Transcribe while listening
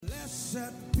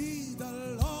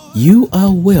You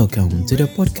are welcome to the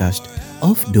podcast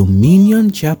of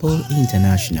Dominion Chapel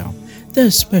International,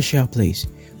 the special place.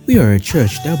 We are a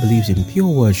church that believes in pure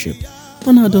worship,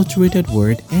 unadulterated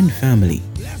word, and family.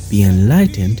 Be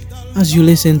enlightened as you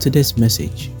listen to this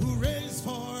message.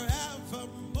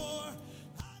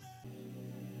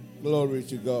 Glory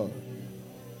to God.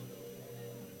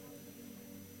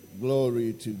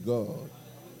 Glory to God.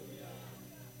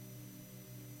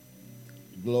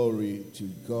 Glory to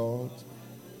God.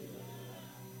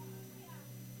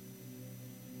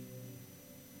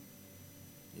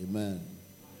 Amen.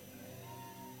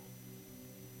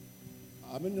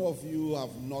 How many of you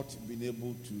have not been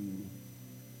able to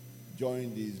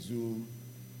join the Zoom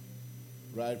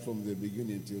right from the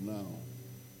beginning till now?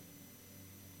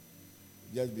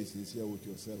 Just be sincere with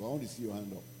yourself. I want to see your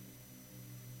hand up.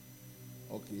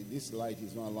 Okay, this light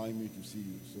is not allowing me to see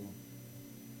you, so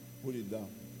put it down.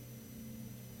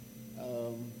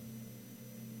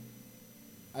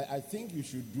 I think you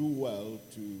should do well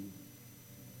to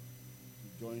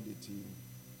join the team.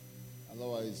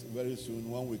 Otherwise, very soon,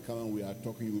 when we come and we are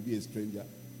talking, you will be a stranger.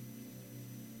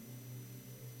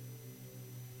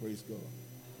 Praise God.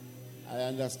 I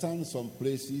understand some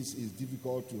places it's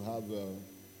difficult to have,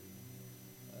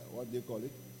 what they call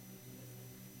it?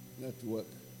 Network.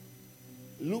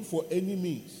 Look for any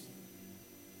means.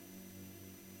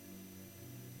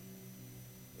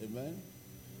 Amen.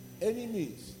 Any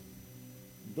means.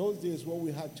 Those days when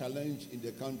we had challenge in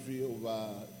the country over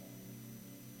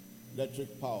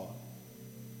electric power,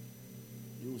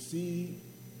 you see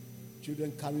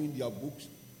children carrying their books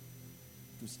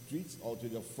to streets or to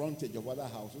the frontage of other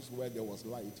houses where there was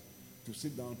light to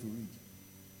sit down to read.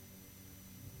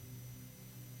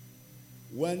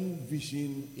 When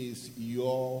vision is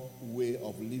your way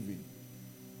of living,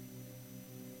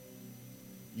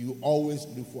 you always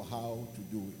look for how to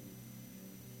do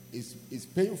it. It's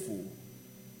painful.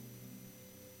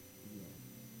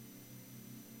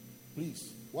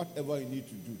 Please, whatever you need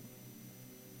to do.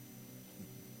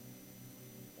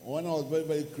 When I was very,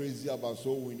 very crazy about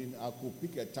soul winning, I could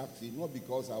pick a taxi, not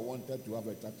because I wanted to have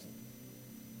a taxi.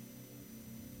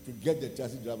 To get the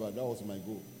taxi driver, that was my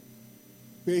goal.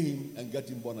 Pay him and get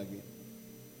him born again.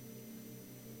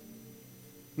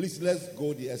 Please, let's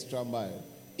go the extra mile.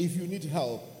 If you need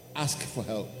help, ask for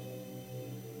help.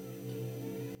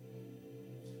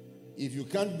 If you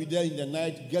can't be there in the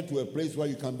night, get to a place where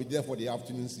you can be there for the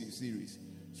afternoon series,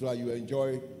 so that you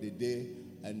enjoy the day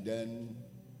and then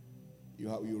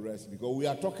you rest. Because we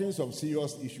are talking some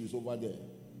serious issues over there.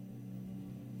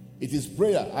 It is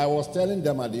prayer. I was telling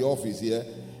them at the office here,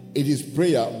 it is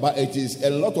prayer, but it is a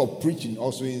lot of preaching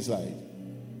also inside.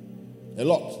 A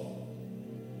lot.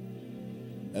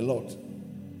 A lot.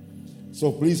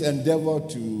 So please endeavor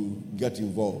to get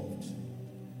involved.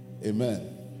 Amen.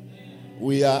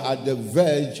 We are at the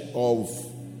verge of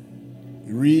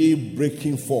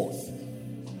re-breaking forth,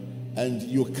 and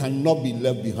you cannot be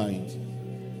left behind.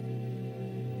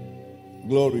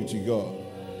 Glory to God.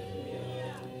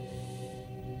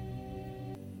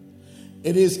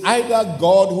 It is either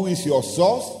God who is your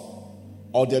source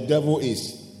or the devil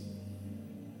is.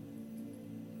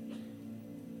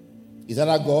 Is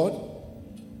that God?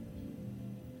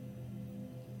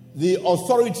 The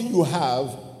authority you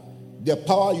have, the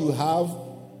power you have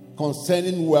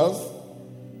concerning wealth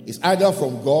is either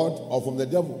from God or from the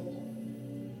devil.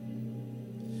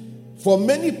 For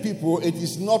many people, it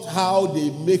is not how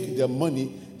they make the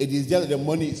money, it is just the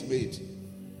money is made.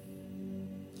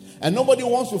 And nobody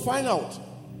wants to find out.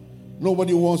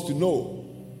 Nobody wants to know.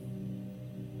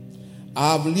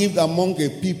 I have lived among a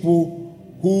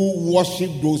people who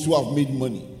worship those who have made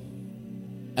money,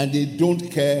 and they don't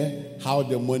care how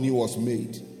the money was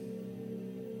made.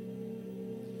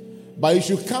 But you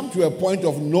should come to a point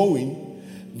of knowing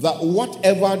that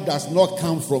whatever does not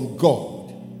come from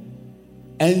God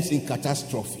ends in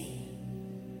catastrophe.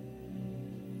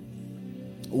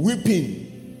 Weeping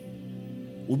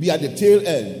will be at the tail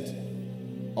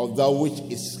end of that which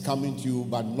is coming to you,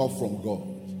 but not from God.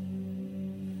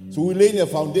 So we're laying a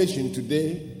foundation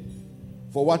today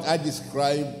for what I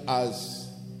describe as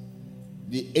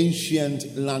the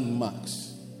ancient landmarks.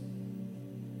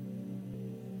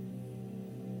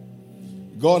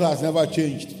 God has never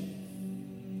changed,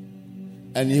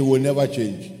 and he will never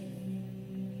change.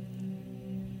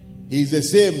 He is the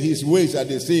same. His ways are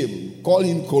the same. Call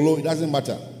him Kolo, it doesn't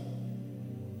matter.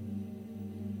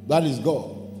 That is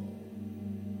God.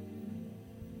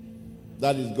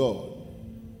 That is God.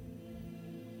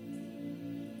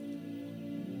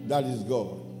 That is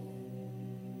God.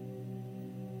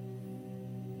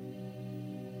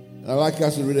 I'd like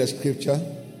us to read a scripture.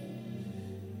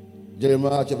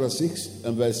 Jeremiah chapter 6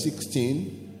 and verse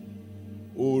 16.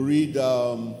 We'll read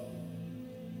the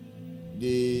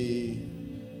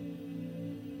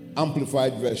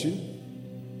Amplified Version.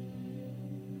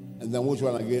 And then which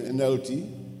one again? NLT.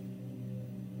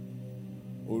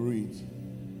 We'll read.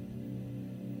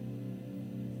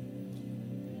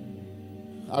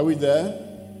 Are we there?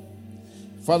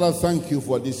 Father, thank you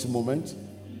for this moment.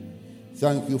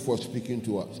 Thank you for speaking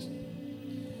to us.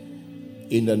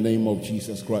 In the name of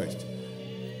Jesus Christ.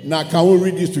 Now, can we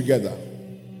read this together?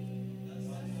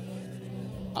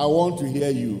 I want to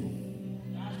hear you.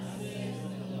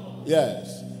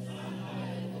 Yes.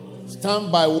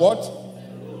 Stand by what?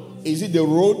 Is it the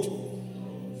road?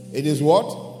 It is what?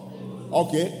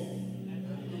 Okay.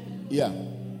 Yeah.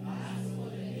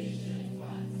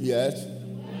 Yes.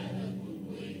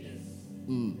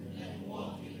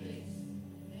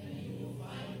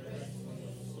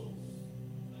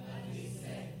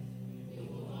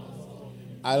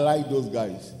 I like those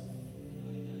guys.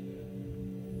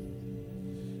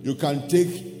 You can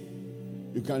take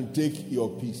your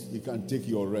peace. You can take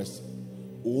your rest.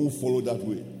 We won't follow that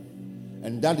way.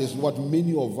 And that is what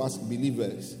many of us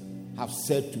believers have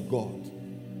said to God.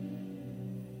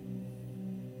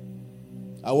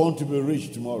 I want to be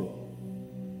rich tomorrow.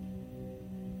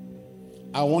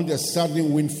 I want a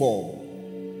sudden windfall.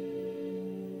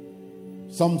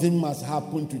 Something must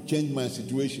happen to change my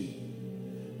situation.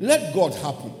 Let God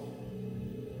happen.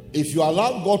 If you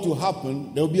allow God to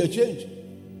happen, there will be a change.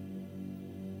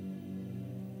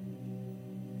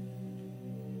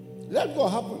 Let God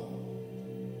happen.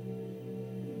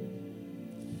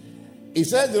 He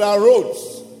said there are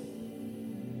roads.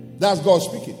 That's God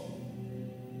speaking.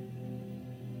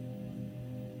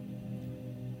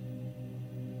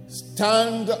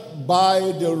 Stand by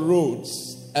the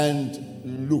roads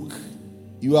and look.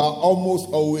 You are almost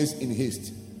always in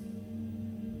haste.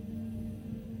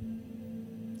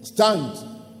 Stand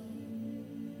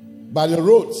by the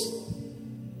roads.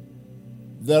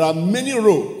 There are many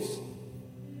roads,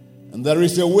 and there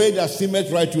is a way that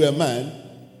seemeth right to a man,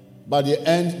 but the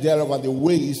end thereof are the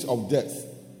ways of death.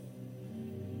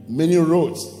 Many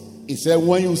roads. He said,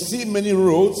 when you see many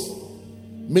roads,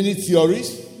 many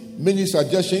theories, many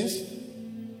suggestions,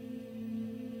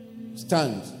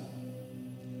 stand.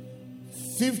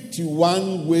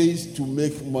 51 ways to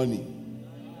make money.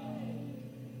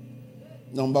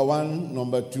 Number 1,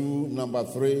 number 2, number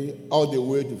 3, all the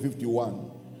way to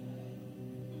 51.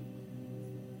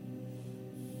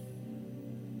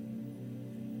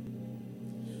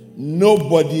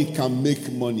 Nobody can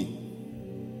make money.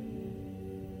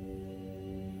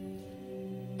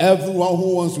 Everyone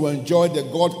who wants to enjoy the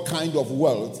God kind of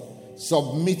wealth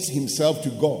submits himself to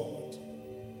God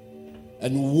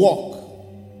and walk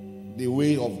the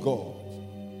way of God.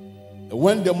 And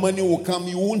when the money will come,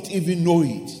 you won't even know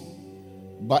it,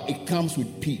 but it comes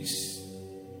with peace.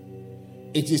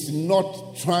 It is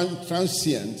not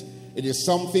transient. It is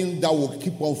something that will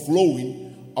keep on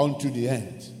flowing unto the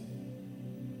end.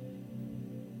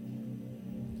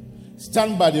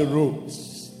 Stand by the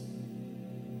roads.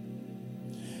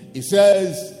 It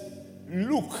says,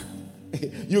 look.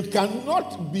 You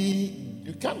can't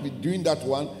be doing that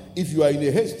one if you are in a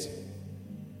haste.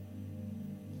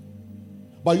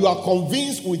 But you are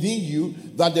convinced within you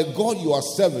that the God you are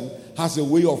serving has a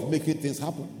way of making things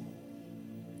happen.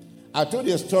 I told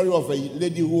you a story of a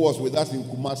lady who was with us in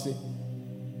Kumasi.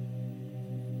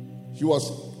 She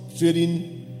was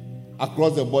trading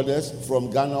across the borders from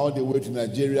Ghana all the way to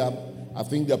Nigeria. I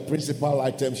think the principal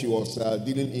item she was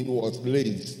dealing in was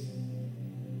lace.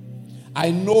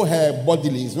 I know her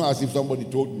bodily. It's not as if somebody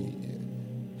told me.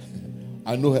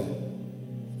 I know her.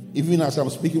 Even as I'm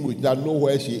speaking with her, I know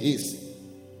where she is.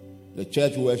 The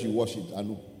church where she worships, I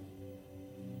know.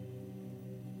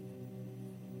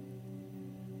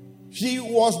 She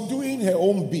was doing her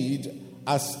own bid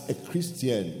as a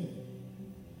Christian,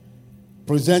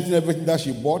 presenting everything that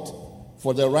she bought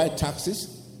for the right taxes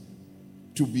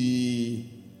to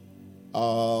be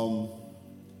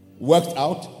worked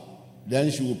out.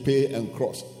 Then she will pay and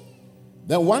cross.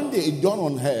 Then one day it dawned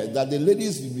on her that the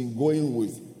ladies she's been going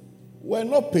with were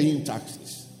not paying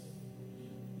taxes.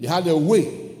 They had a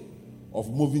way of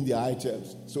moving their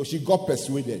items. So she got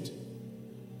persuaded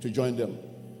to join them.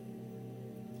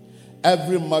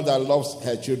 Every mother loves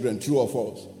her children, true or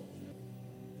false?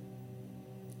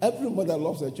 Every mother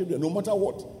loves her children, no matter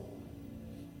what.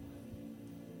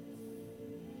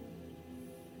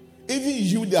 Even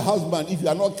you, the husband, if you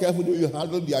are not careful the way you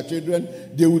handle their children,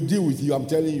 they will deal with you, I'm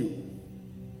telling you.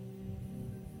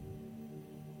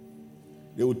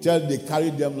 They will tell they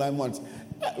carry them 9 months.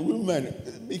 Women,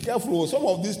 be careful. Some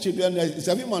of these children are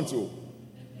 7 months old.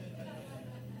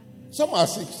 Some are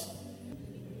 6.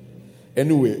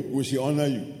 Anyway, we should honor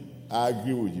you. I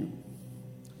agree with you.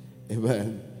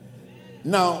 Amen.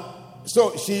 Now,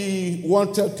 so she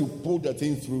wanted to pull the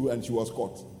thing through and she was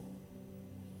caught.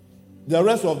 The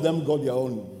rest of them got their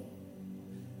own.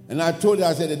 And I told her,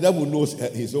 I said, the devil knows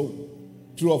his own.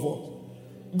 True or false?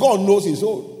 God knows his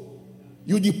own.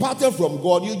 You departed from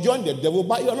God, you joined the devil,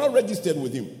 but you are not registered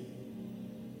with him.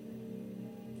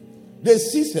 They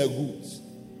seized her goods.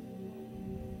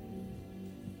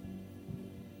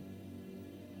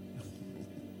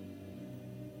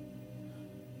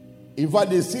 In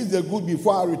fact, they seized the goods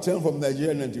before I returned from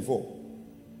Nigeria in 94.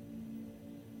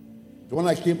 So when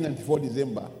I came in 94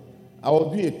 December, I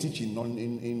was doing a teaching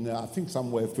in I think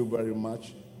somewhere February,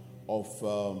 March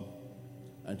of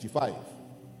 95.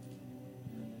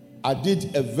 I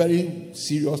did a very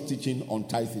serious teaching on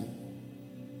tithing.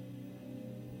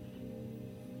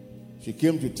 She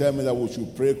came to tell me that we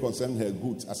should pray concerning her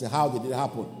goods. I said, how did it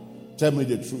happen? Tell me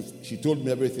the truth. She told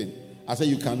me everything. I said,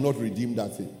 you cannot redeem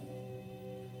that thing.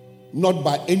 Not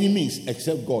by any means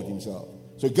except God himself.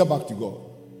 So get back to God.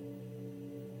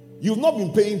 You've not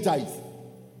been paying tithe.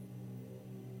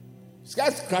 This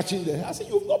guy's scratching there. I said,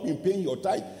 you've not been paying your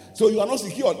tithe. So you are not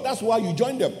secure. That's why you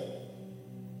joined them.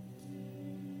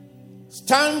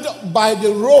 Stand by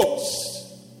the roads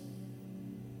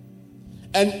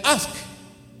and ask,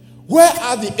 where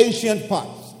are the ancient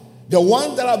paths? The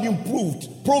ones that have been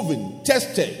proven,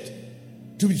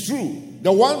 tested to be true.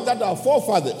 The ones that are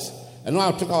forefathers. And when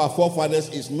I talk about forefathers,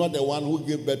 it's not the one who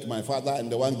gave birth to my father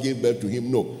and the one gave birth to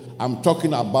him. No. I'm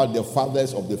talking about the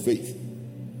fathers of the faith.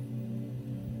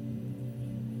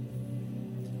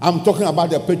 I'm talking about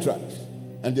the patriarchs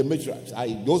and the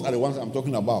matriarchs. Those are the ones I'm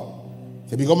talking about.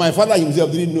 Because my father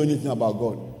himself didn't know anything about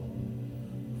God.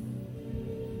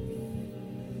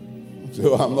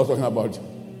 So I'm not talking about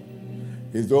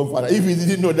his own father. If he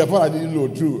didn't know, the father didn't know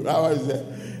true.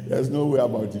 There's no way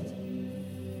about it.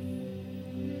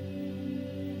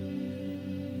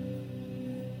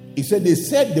 He said, they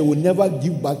said they will never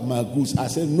give back my goods. I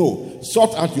said, no,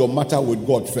 sort out your matter with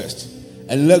God first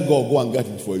and let God go and get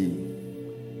it for you.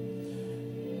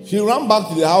 She ran back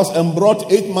to the house and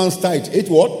brought 8 months' tithe. 8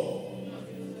 what?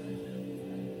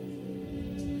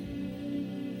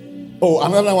 Oh,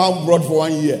 another one brought for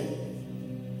 1 year.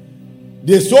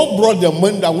 They so brought the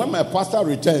money that when my pastor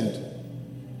returned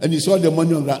and he saw the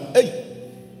money on ground, hey,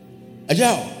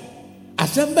 Ajao,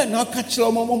 assemble now catch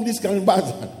your mom this kind of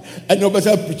bastard. And nobody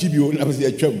said, preach you, I was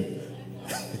a chum.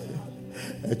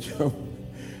 A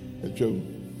chum.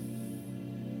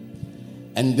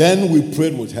 And then we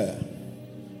prayed with her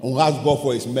and asked God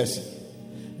for his mercy.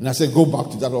 And I said, go back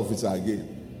to that officer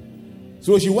again.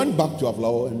 So she went back to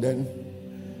Aflao and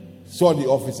then saw the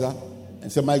officer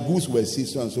and said, my goods were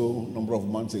seized so and so number of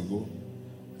months ago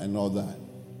and all that.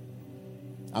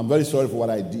 I'm very sorry for what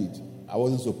I did. I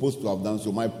wasn't supposed to have done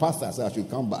so. My pastor said I should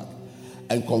come back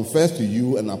and confess to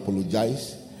you and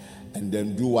apologize and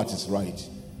then do what is right.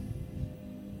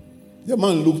 The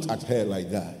man looked at her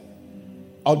like that,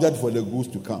 ordered for the goods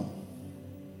to come.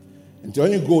 And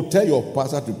when you go, tell your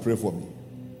pastor to pray for me.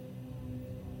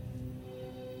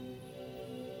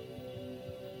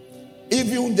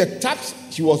 Even the tax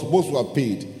she was supposed to have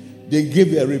paid, they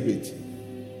gave her a rebate.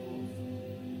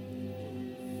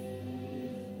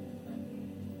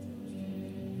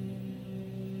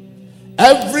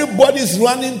 Everybody's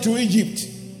running to Egypt.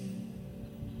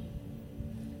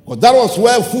 Because that was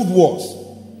where food was.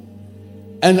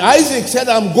 And Isaac said,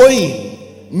 I'm going.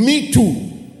 Me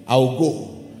too. I'll go.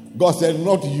 God said,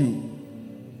 not you.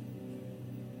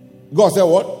 God said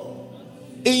what?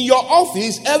 In your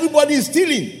office, everybody is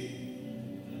stealing.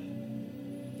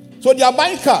 So they are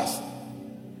buying cars.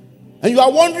 And you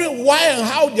are wondering why and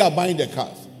how they are buying the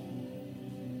cars.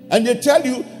 And they tell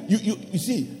you, you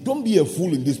see, don't be a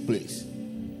fool in this place.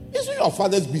 It's not your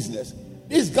father's business.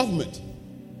 It's government.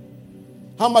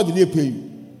 How much did they pay you?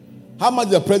 How much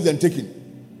is the president taking?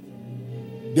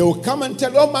 They will come and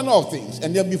tell you all manner of things.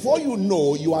 And then before you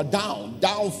know, you are down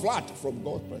flat from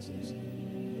God's presence.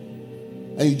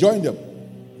 And you join them.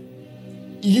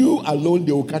 You alone,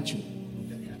 they will catch you.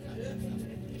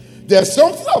 There's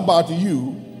something about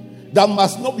you that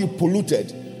must not be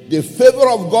polluted. The favor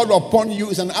of God upon you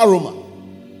is an aroma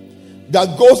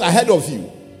that goes ahead of you.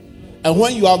 And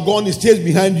when you are gone, it stays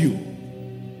behind you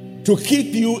to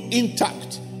keep you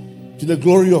intact to the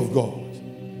glory of God.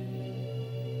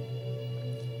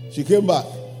 She came back.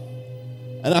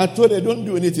 And I told her, don't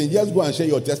do anything. Just go and share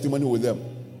your testimony with them.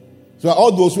 So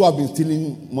all those who have been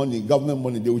stealing money, government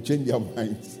money, they will change their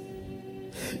minds.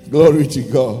 Glory to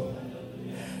God.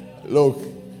 Look.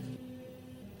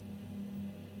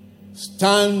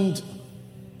 Stand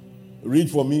Read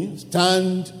for me.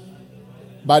 Stand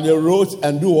by the roads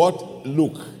and do what?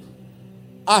 Look.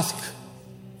 Ask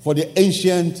for the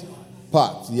ancient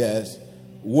path, yes,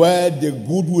 where the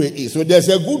good way is. So there's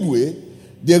a good way.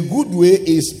 The good way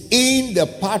is in the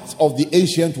path of the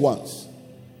ancient ones.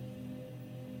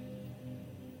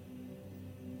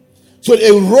 So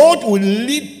a road will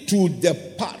lead to the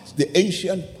path, the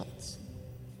ancient path.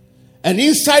 And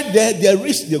inside there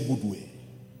is the good way.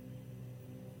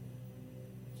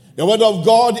 The word of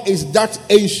God is that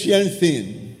ancient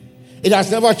thing. It has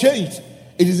never changed.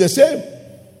 It is the same.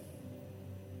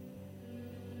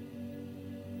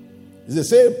 It's the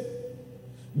same.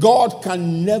 God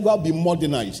can never be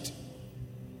modernized.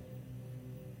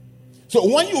 So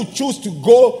when you choose to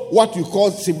go what you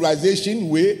call civilization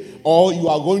way, or you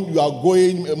are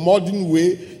going a modern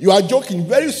way, you are joking.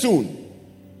 Very soon,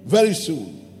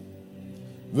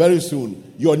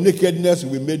 your nakedness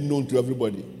will be made known to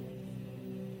everybody.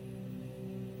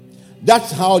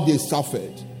 That's how they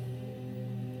suffered.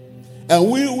 And I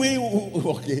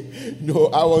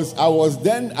was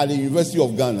then at the University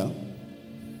of Ghana.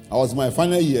 I was my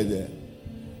final year there.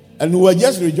 And we were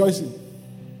just rejoicing.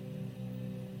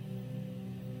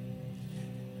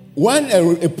 When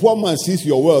a poor man sees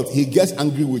your wealth, he gets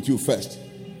angry with you first.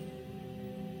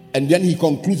 And then he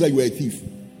concludes that you are a thief.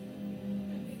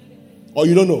 Or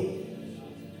you don't know.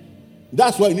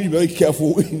 That's why you need to be very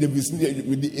careful in the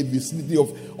vicinity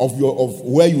of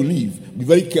where you live. Be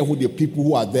very careful with the people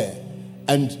who are there.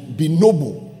 And be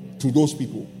noble to those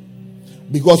people.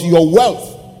 Because your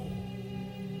wealth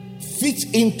fits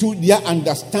into their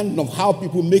understanding of how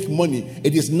people make money.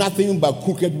 It is nothing but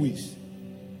crooked ways.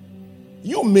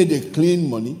 You made a clean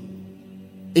money.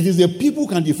 It is the people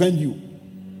who can defend you.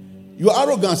 Your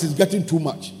arrogance is getting too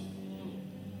much.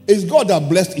 It's God that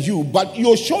blessed you, but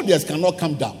your shoulders cannot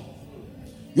come down.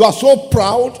 You are so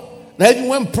proud that even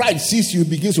when pride sees you, it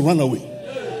begins to run away.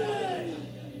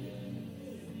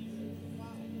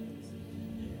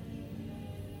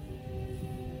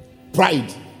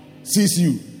 Pride sees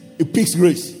you, it picks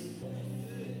grace.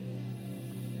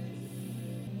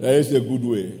 There is a good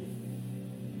way.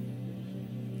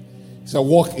 It's a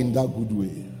walk in that good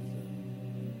way.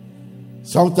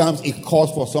 Sometimes it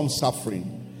calls for some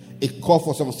suffering. It calls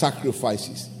for some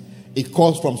sacrifices. It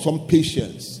calls for some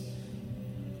patience.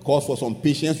 It calls for some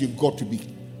patience. You've got to be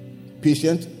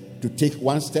patient to take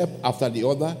one step after the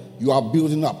other. You are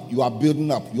building up. You are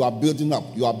building up. You are building up.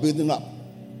 You are building up.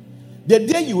 The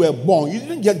day you were born, you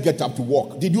didn't just get up to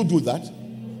walk. Did you do that?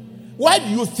 Why do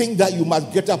you think that you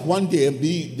must get up one day and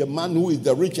be the man who is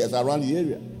the richest around the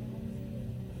area?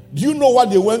 Do you know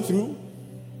what they went through?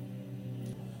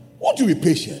 Won't you be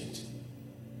patient?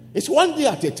 It's one day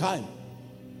at a time.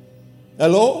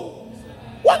 Hello?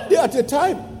 One day at a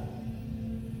time.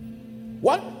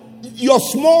 Your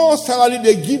small salary,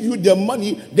 they give you the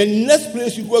money. The next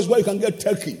place you go is where you can get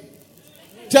turkey.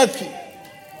 Turkey.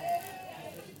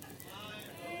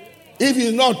 If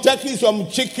it's not turkey, some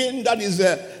chicken, that is,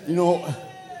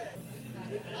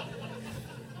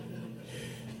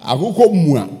 Akuko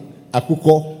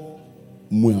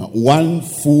mua, one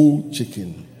full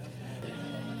chicken.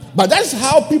 But that's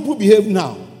how people behave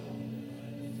now.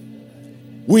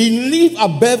 We live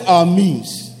above our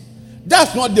means.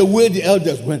 That's not the way the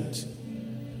elders went.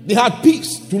 They had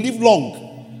peace to live long.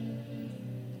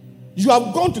 You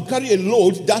have gone to carry a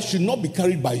load that should not be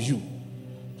carried by you.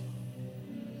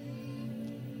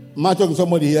 Am I talking to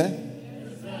somebody here?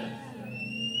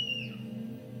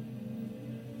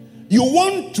 You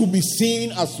want to be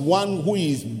seen as one who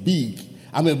is big.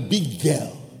 I'm a big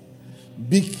girl.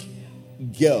 Big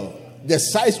girl. The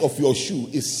size of your shoe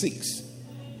is 6.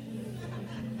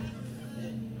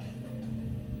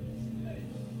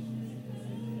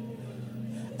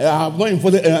 I'm not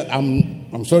insulting.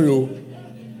 I'm sorry.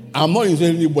 I'm not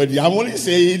insulting anybody. I'm only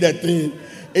saying that thing.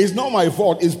 It's not my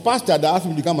fault. It's pastor that asked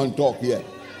me to come and talk here.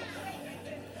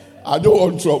 I don't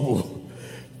want trouble.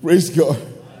 Praise God.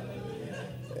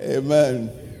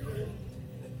 Amen.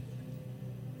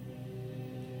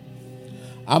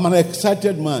 I'm an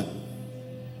excited man.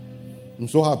 I'm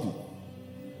so happy.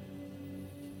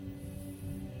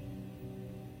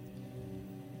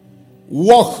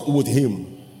 Walk with him.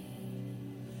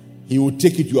 He will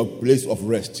take you to a place of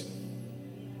rest.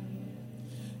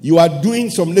 You are doing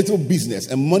some little business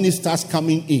and money starts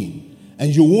coming in,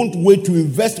 and you won't wait to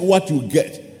invest what you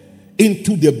get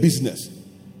into the business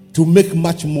to make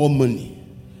much more money,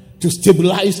 to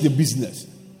stabilize the business.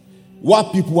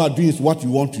 What people are doing is what you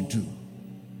want to do.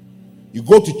 You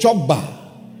go to chop bar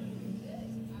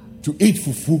to eat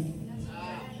fufu.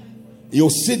 You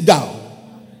sit down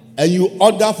and you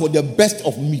order for the best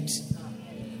of meat.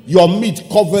 Your meat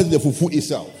covers the fufu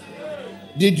itself.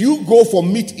 Did you go for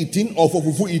meat eating or for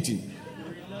fufu eating?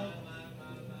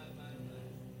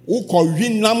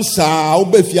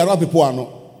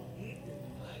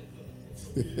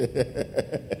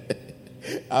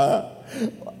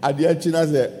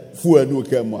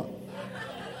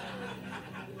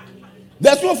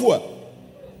 There's no fuel.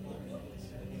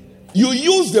 You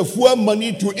use the fuel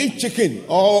money to eat chicken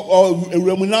or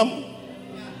remunam.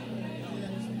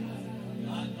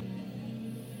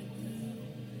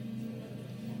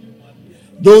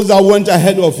 Those that went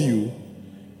ahead of you,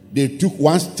 they took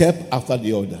one step after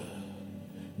the other.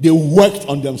 They worked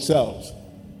on themselves.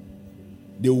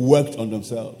 You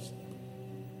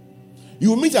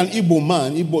meet an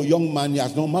Igbo young man, he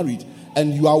has not married,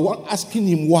 and you are asking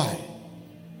him why.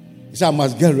 He said, I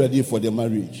must get ready for the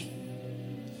marriage.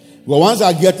 But once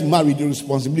I get married, the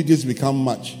responsibilities become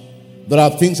much. There are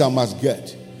things I must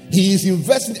get. He is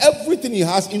investing everything he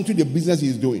has into the business he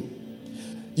is doing.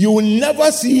 You will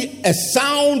never see a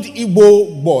sound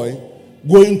Igbo boy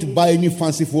going to buy any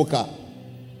fancy car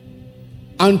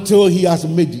until he has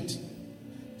made it.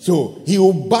 So he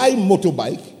will buy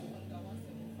motorbike.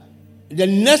 The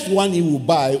next one he will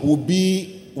buy will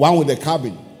be one with a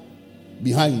cabin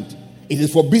behind. It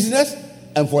is for business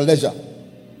and for leisure.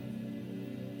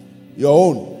 Your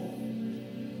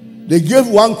own. They gave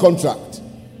one contract.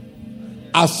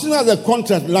 As soon as the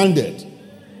contract landed,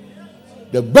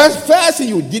 the first thing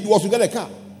you did was to get a car.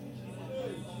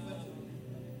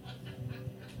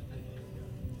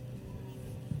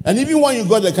 And even when you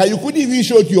got the car, you couldn't even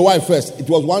show it to your wife first. It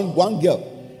was one girl.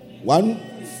 One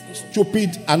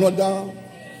stupid, another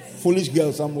foolish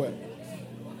girl somewhere.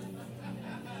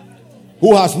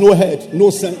 Who has no head, no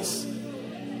sense.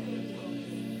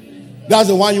 That's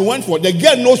the one you went for. The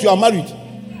girl knows you are married.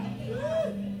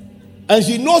 And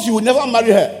she knows you will never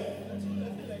marry her.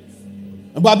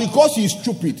 But because she is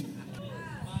stupid,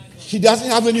 she doesn't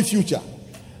have any future.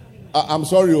 I'm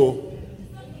sorry,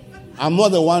 I'm not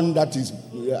the one that is.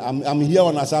 I'm here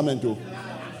on assignment.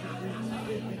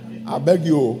 I beg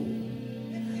you.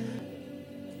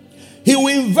 He will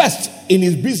invest in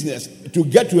his business to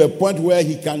get to a point where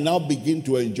he can now begin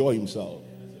to enjoy himself.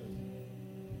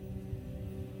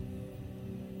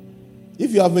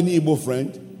 If you have any Igbo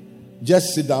friend,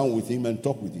 just sit down with him and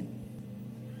talk with him.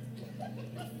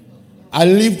 I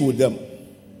lived with them.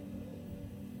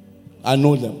 I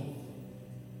know them.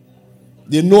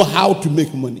 They know how to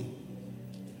make money.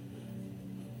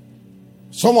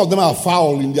 Some of them are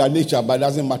foul in their nature, but it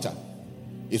doesn't matter.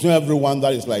 It's not everyone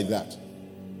that is like that.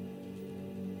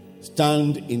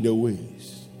 Stand in the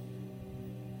ways.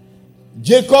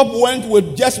 Jacob went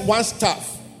with just one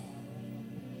staff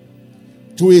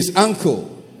to his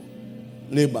uncle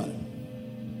Laban.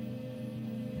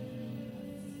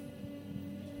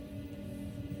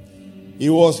 He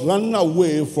was running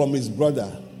away from his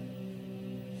brother.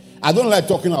 I don't like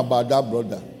talking about that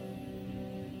brother,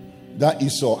 that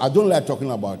Esau. I don't like talking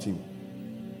about him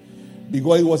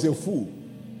because he was a fool.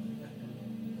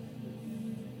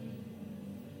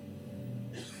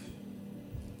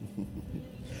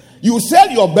 You sell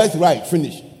your birthright,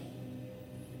 finish.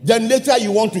 Then later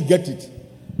you want to get it.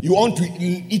 You want to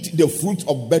eat the fruit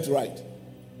of birthright.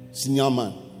 Senior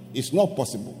man, it's not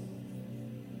possible.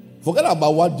 Forget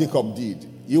about what Jacob did.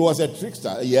 He was a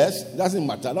trickster. Yes, doesn't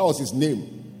matter. That was his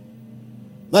name.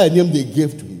 That's the name they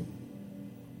gave to him.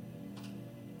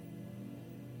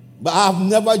 But I have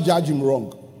never judged him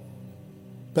wrong.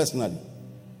 Personally.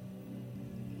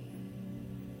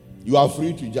 You are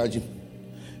free to judge him.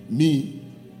 Me.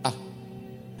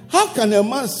 How can a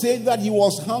man say that he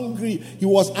was hungry? He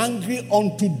was angry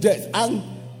unto death.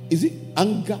 Is it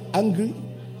angry?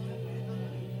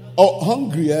 Or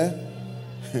hungry, eh?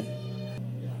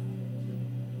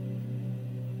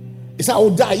 He said, I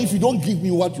will die. If you don't give me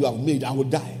what you have made, I will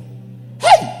die.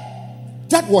 Hey!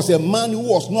 That was a man who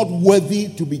was not worthy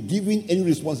to be given any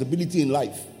responsibility in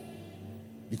life.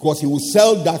 Because he will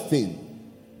sell that thing.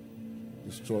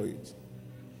 Destroy it.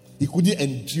 He couldn't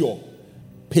endure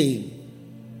pain.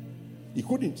 He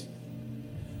couldn't.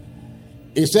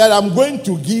 He said, I'm going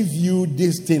to give you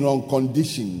this thing on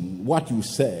condition, what you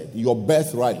said, your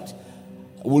birthright.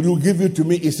 Will you give it to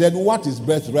me? He said, what is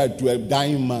birthright to a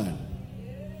dying man?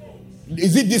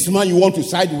 Is it this man you want to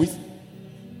side with?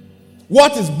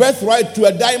 What is birthright to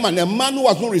a dying man? A man who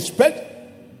has no respect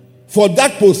for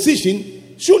that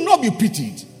position should not be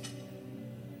pitied.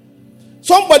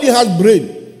 Somebody has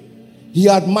brain. He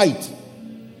had might.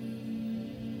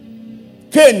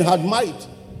 Cain had might.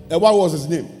 And what was his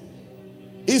name?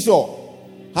 Esau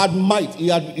had might. He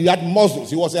had muscles.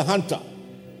 He was a hunter.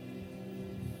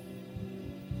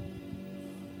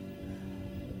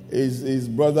 his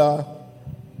brother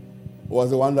was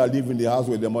the one that lived in the house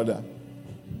with the mother.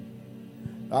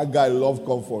 That guy loved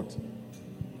comfort.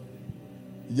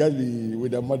 Just be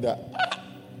with the mother.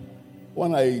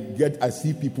 When I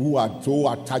see people who are so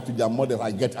attached to their mothers,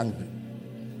 I get angry.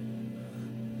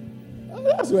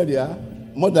 That's where they are.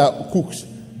 Mother cooks,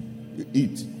 you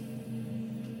eat.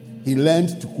 He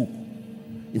learned to cook.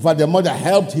 In fact, the mother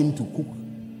helped him to cook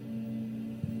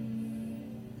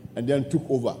and then took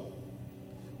over.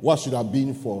 What should have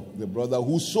been for the brother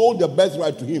who sold the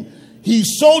birthright to him? He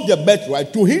sold the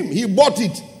birthright to him. He bought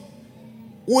it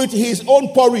with his own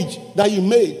porridge that he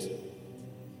made.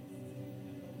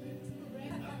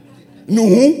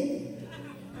 Nuhu.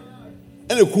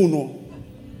 Ene kuno.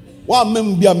 Wa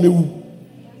membia mewu.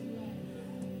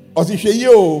 Osihwe ye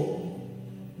o.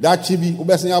 That chibi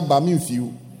obesanya ba mi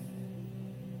mfiu.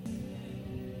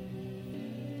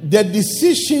 The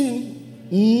decision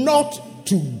not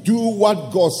to do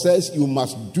what God says you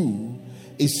must do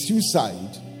is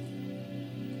suicide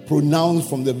pronounced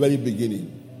from the very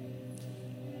beginning.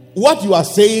 What you are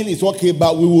saying is okay,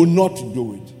 but we will not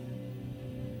do it.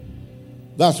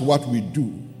 That's what we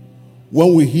do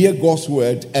when we hear God's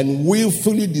word and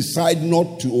willfully decide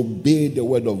not to obey the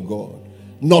word of God,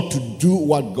 not to do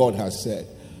what God has said,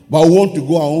 but we want to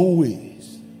go our own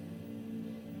ways.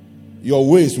 Your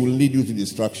ways will lead you to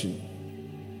destruction.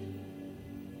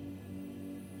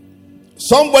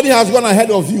 Somebody has gone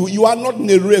ahead of you. You are not in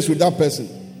a race with that person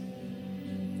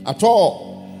at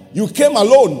all. You came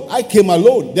alone. I came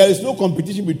alone. There is no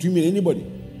competition between me and anybody.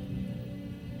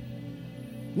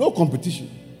 No competition.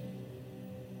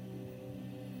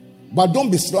 But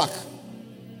don't be slack.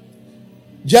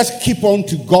 Just keep on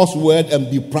to God's word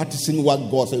and be practicing what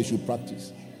God says you should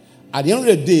practice. At the end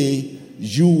of the day,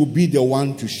 you will be the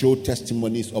one to show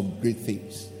testimonies of great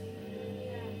things.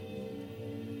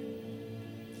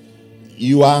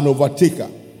 You are an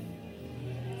overtaker,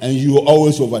 and you will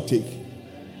always overtake.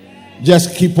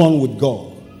 Just keep on with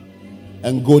God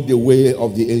and go the way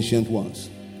of the ancient ones.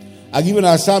 I give an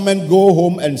assignment, go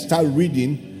home and start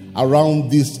reading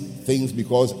around these things,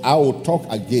 because I will talk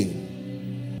again.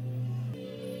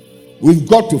 We've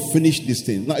got to finish this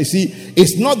thing. Now, you see,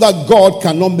 it's not that God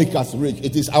cannot make us rich.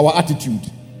 It is our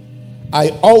attitude. I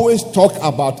always talk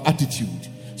about attitude.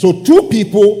 So two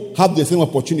people have the same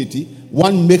opportunity.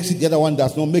 One makes it, the other one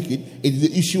does not make it. It is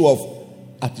the issue of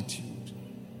attitude.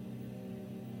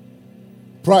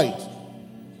 Pride.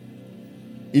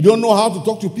 You don't know how to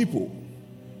talk to people.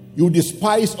 You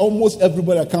despise almost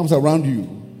everybody that comes around you.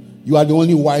 You are the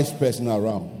only wise person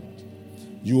around.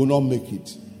 You will not make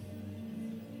it.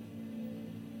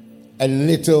 A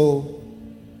little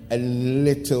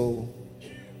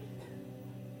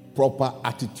proper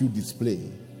attitude display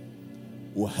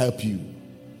will help you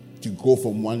to go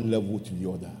from one level to the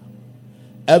other.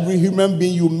 Every human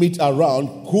being you meet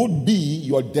around could be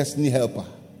your destiny helper,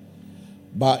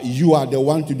 but you are the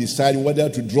one to decide whether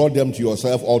to draw them to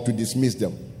yourself or to dismiss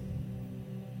them.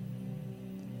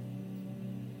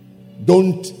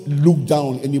 Don't look down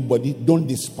on anybody. Don't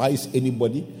despise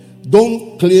anybody.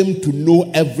 Don't claim to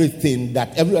know everything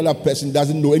that every other person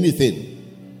doesn't know anything.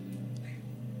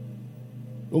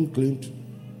 Don't claim to.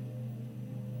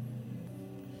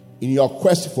 In your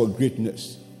quest for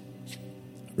greatness,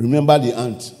 remember the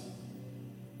ant,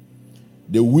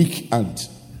 the weak ant,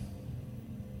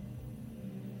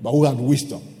 but who had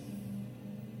wisdom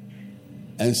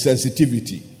and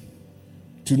sensitivity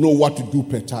to know what to do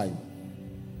per time.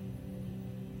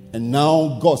 And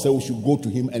now God said we should go to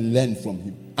him and learn from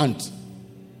him. Ant.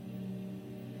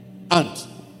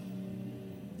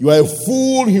 You are a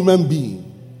full human being.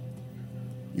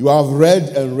 You have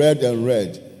read and read and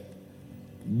read.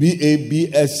 BA,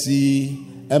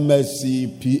 BSc,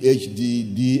 MSc,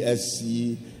 PhD,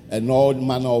 DSc, and all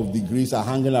manner of degrees are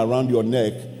hanging around your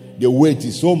neck. The weight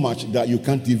is so much that you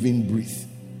can't even breathe.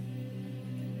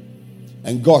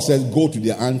 And God says, go to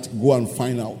the ant, go and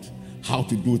find out how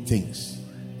to do things.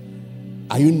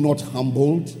 Are you not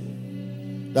humbled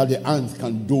that the ant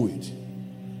can do it,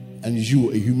 and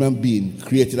you, a human being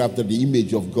created after the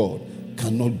image of God,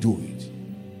 cannot do it?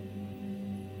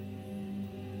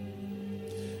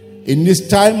 In this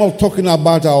time of talking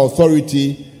about our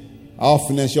authority, our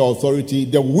financial authority,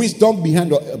 the wisdom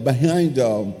behind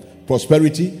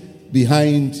prosperity,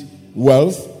 behind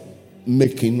wealth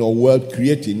making or wealth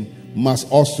creating must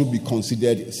also be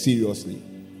considered seriously.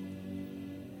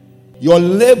 Your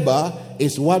labor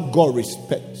is what God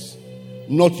respects,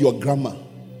 not your grammar.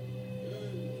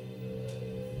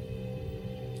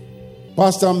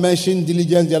 Pastor mentioned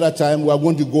diligence the other time. We are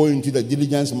going to go into the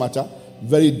diligence matter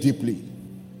very deeply.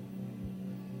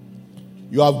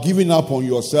 You have given up on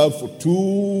yourself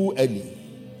too early.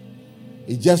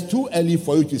 It's just too early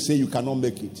for you to say you cannot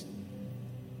make it.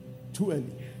 Too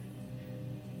early.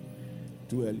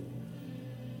 Too early.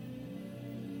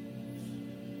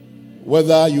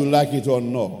 Whether you like it or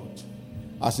not,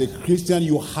 as a Christian,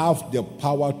 you have the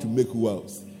power to make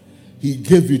wealth. He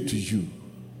gave it to you.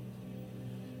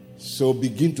 So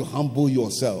begin to humble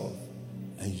yourself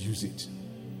and use it.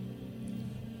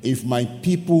 If my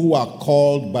people who are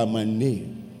called by my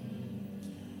name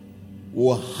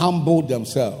will humble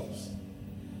themselves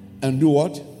and do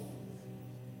what?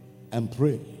 And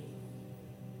pray.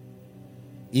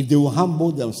 If they will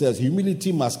humble themselves,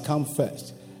 humility must come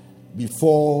first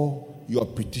before your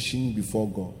petition before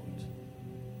God.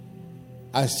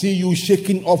 I see you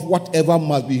shaking off whatever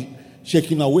must be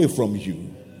shaken away from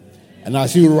you. And I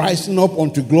see you rising up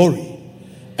unto glory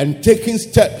and taking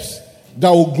steps that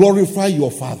will glorify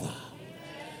your Father.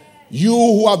 You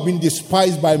who have been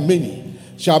despised by many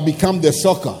shall become the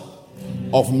succor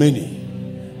of many.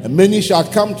 And many shall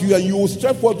come to you, and you will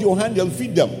stretch forth your hand and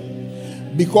feed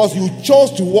them, because you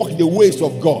chose to walk the ways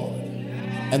of God.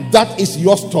 And that is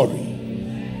your story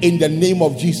in the name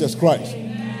of Jesus Christ.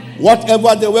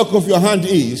 Whatever the work of your hand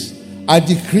is, I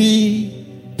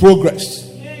decree progress,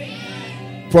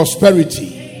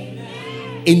 prosperity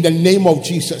in the name of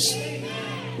Jesus.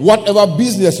 Whatever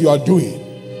business you are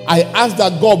doing, I ask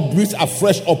that God breathe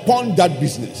afresh upon that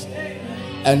business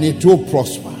and it will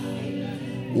prosper.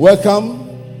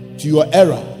 Welcome to your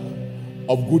era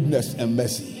of goodness and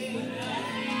mercy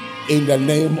in the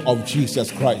name of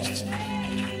Jesus Christ.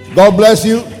 God bless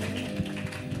you.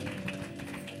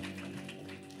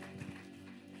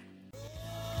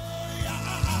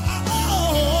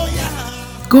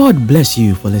 God bless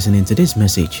you for listening to this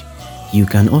message. You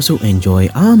can also enjoy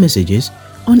our messages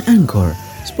on Anchor,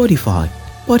 Spotify,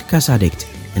 Podcast Addict,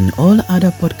 and all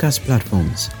other podcast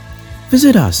platforms.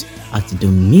 Visit us at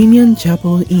Dominion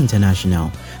Chapel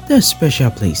International, the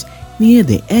special place near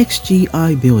the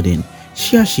XGI building,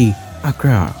 Shashi,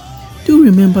 Accra. Do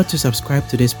remember to subscribe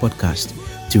to this podcast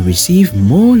to receive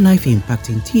more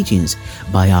life-impacting teachings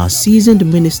by our seasoned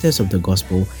ministers of the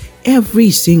gospel every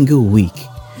single week.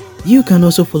 You can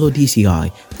also follow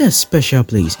DCI, the special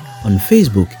place, on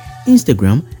Facebook,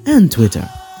 Instagram, and Twitter.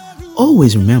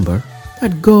 Always remember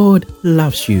that God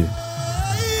loves you.